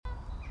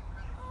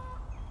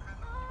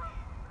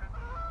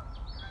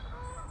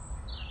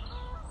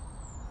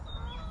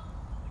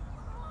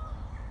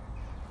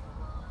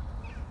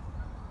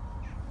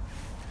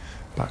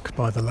back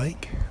by the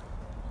lake.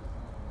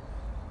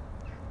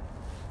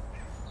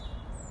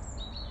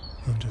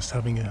 I'm just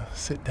having a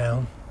sit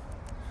down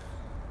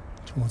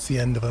towards the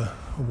end of a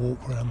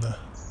walk around the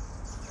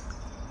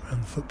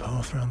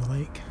footpath around the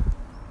lake.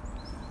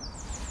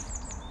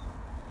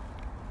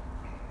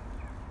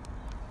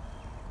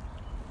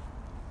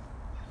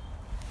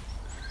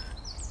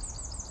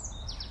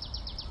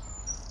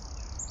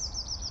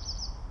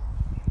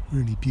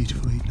 Really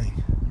beautiful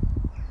evening.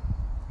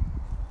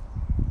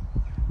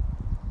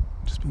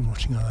 Just been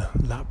watching a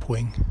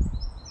lapwing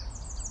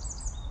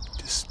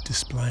just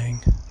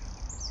displaying.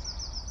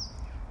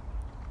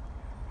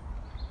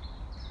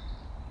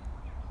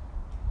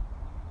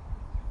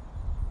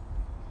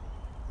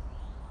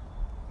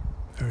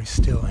 Very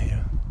still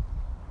here.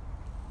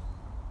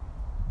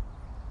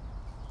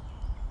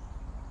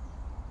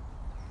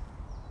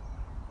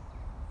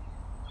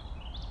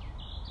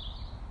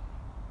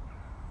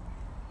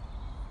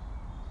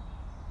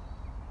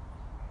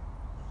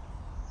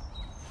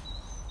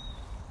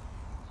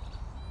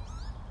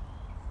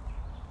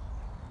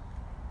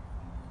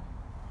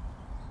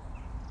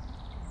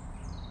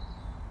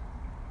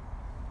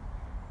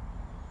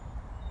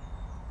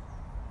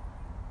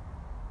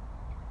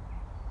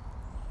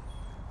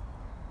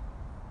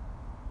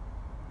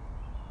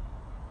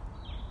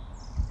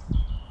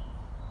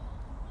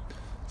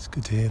 It's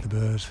good to hear the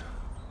bird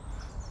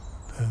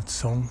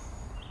song.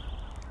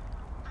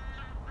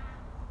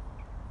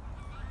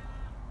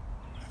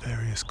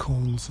 Various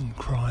calls and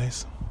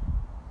cries.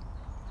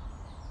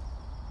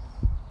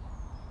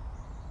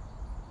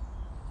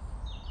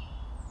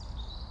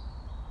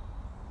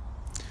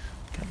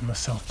 Getting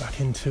myself back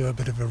into a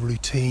bit of a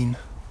routine,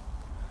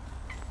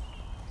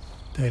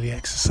 daily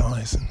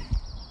exercise and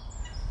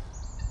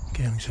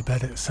getting to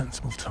bed at a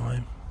sensible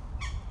time.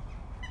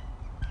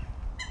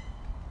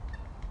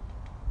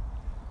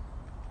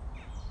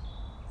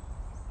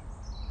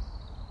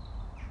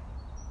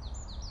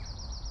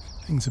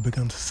 Things have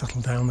begun to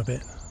settle down a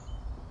bit.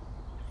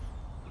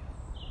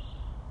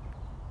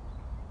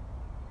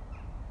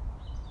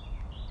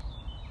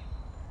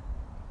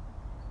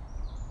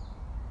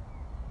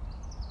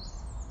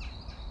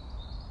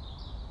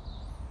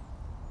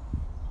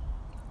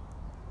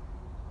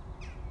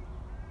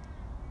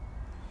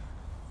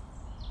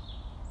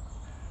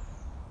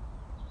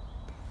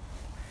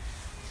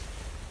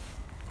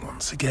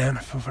 Once again,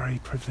 I feel very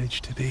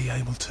privileged to be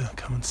able to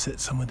come and sit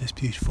somewhere this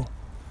beautiful.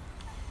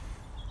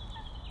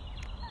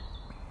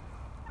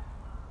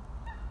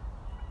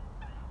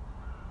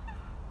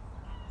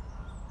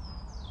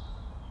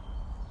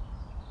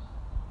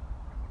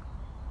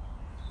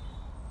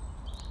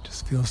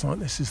 Feels like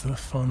this is the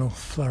final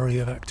flurry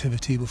of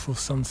activity before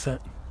sunset.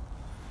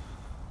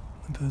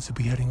 The birds will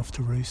be heading off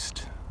to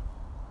roost.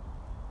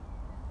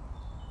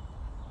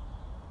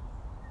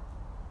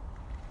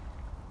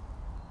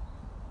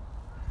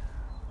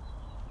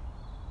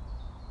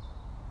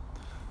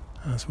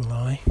 As will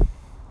I.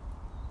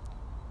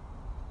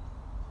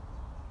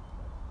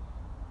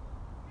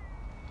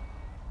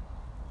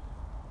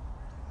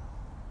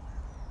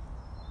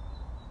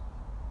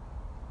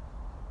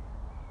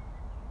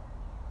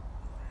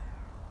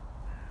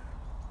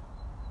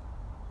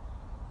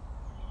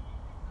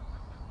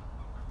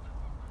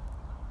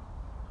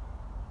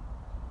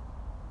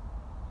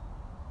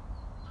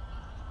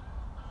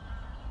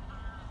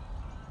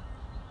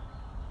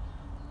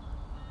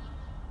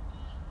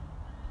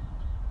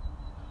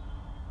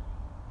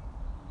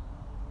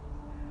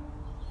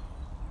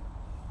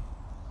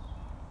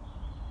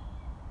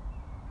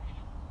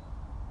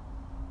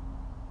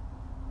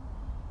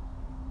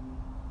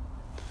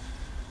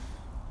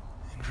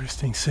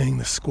 Interesting seeing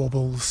the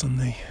squabbles and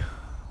the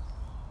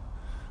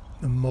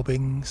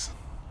mobbings.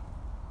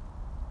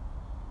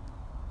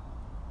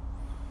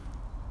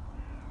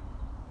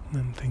 And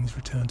then things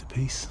return to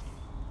peace.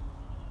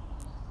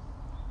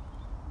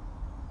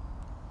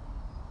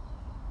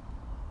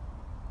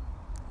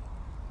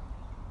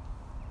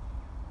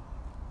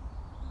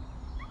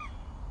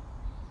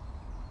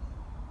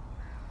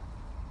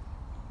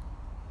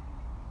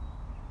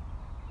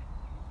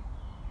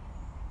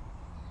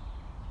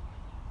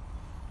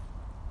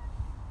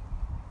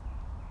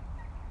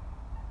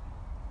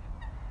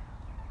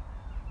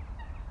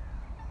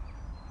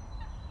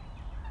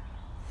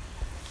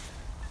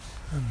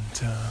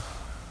 And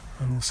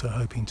I'm also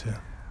hoping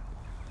to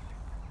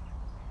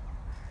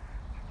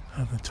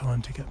have the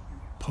time to get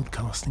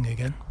podcasting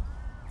again.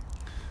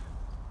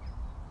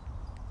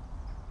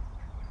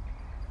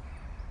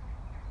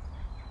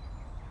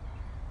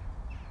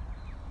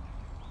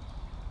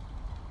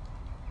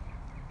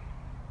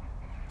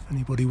 If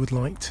anybody would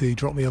like to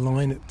drop me a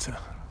line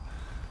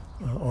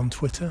on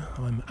Twitter,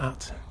 I'm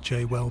at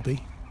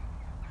JWelby.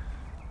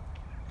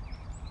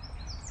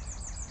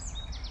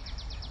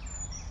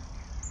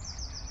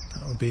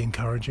 That would be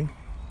encouraging.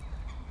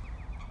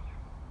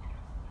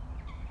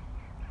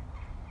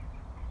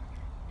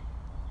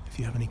 If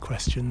you have any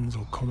questions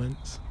or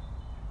comments.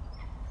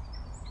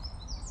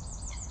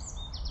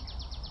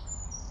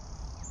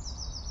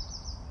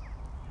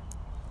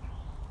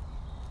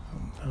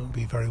 That would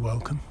be very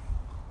welcome.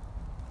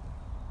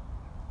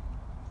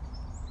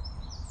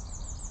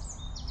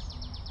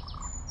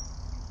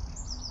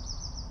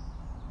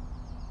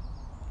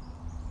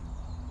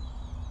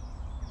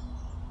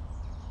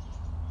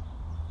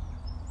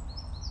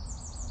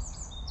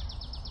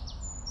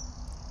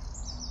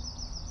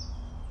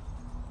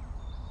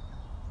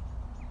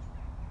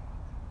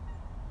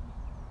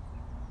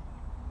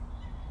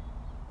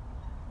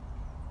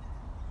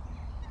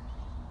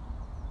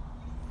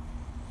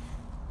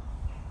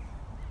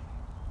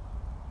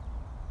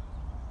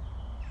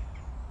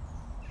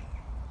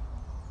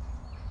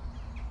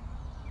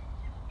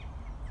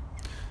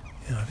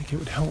 Yeah, I think it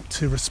would help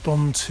to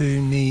respond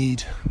to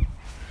need.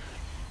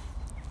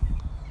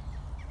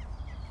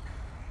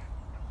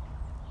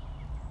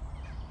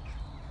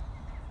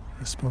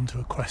 Respond to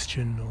a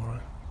question or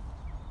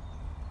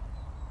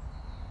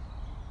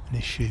an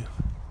issue.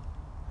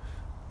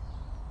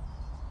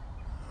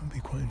 That would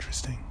be quite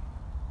interesting.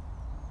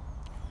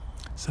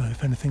 So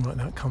if anything like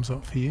that comes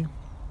up for you,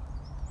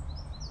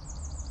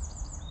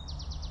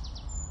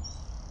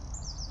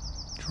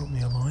 drop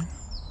me a line.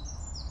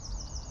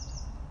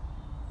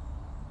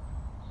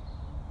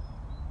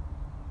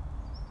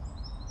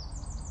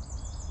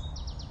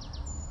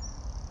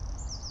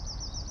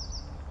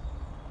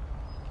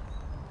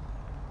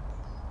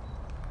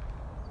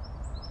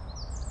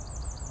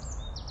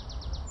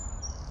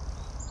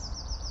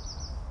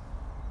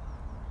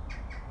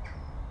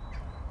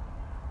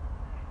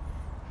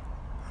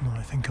 And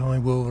I think I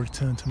will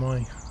return to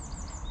my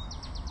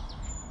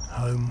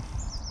home.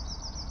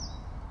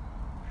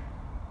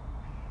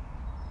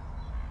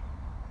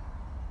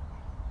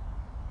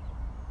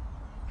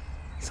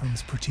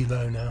 Sun's pretty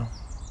low now.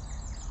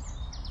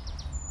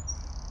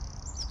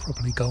 It's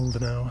probably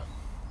golden hour.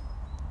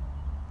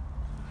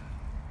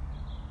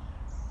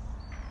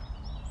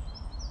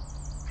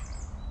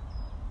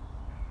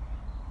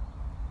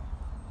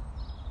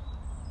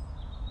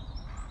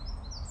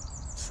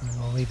 So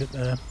I'll leave it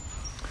there.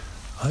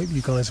 I hope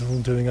you guys are all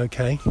doing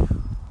okay.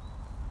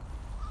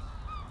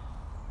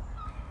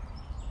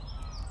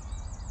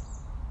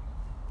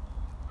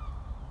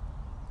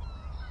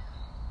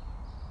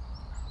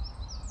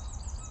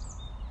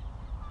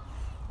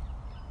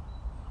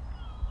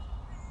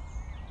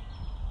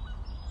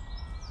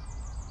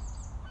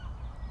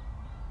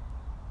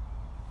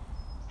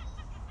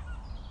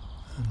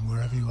 And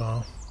wherever you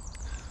are,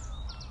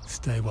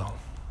 stay well.